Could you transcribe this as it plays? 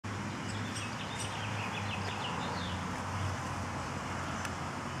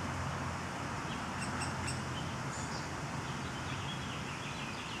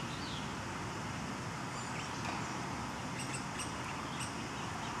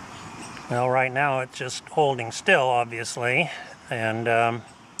Well, right now it's just holding still, obviously, and I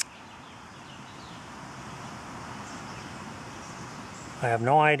have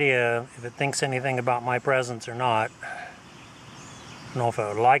no idea if it thinks anything about my presence or not. I don't know if it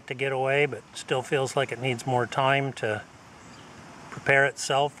would like to get away, but still feels like it needs more time to prepare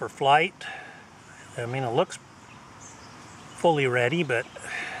itself for flight. I mean, it looks fully ready, but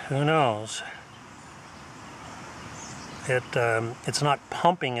who knows? It's not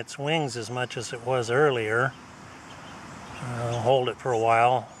pumping its wings as much as it was earlier. I'll hold it for a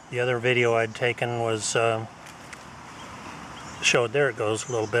while. The other video I'd taken was showed, there it goes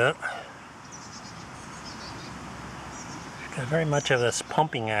a little bit. It's got very much of this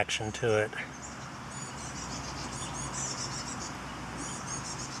pumping action to it.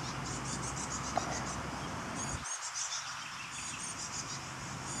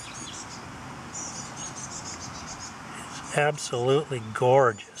 It's absolutely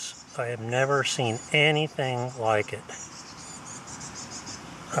gorgeous. I have never seen anything like it.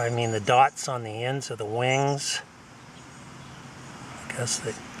 I mean, the dots on the ends of the wings, I guess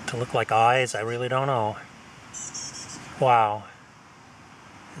to look like eyes, I really don't know. Wow.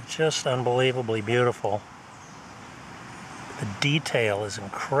 It's just unbelievably beautiful. The detail is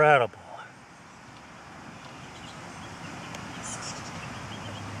incredible.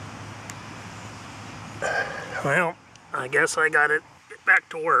 Well, I guess I gotta get back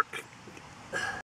to work.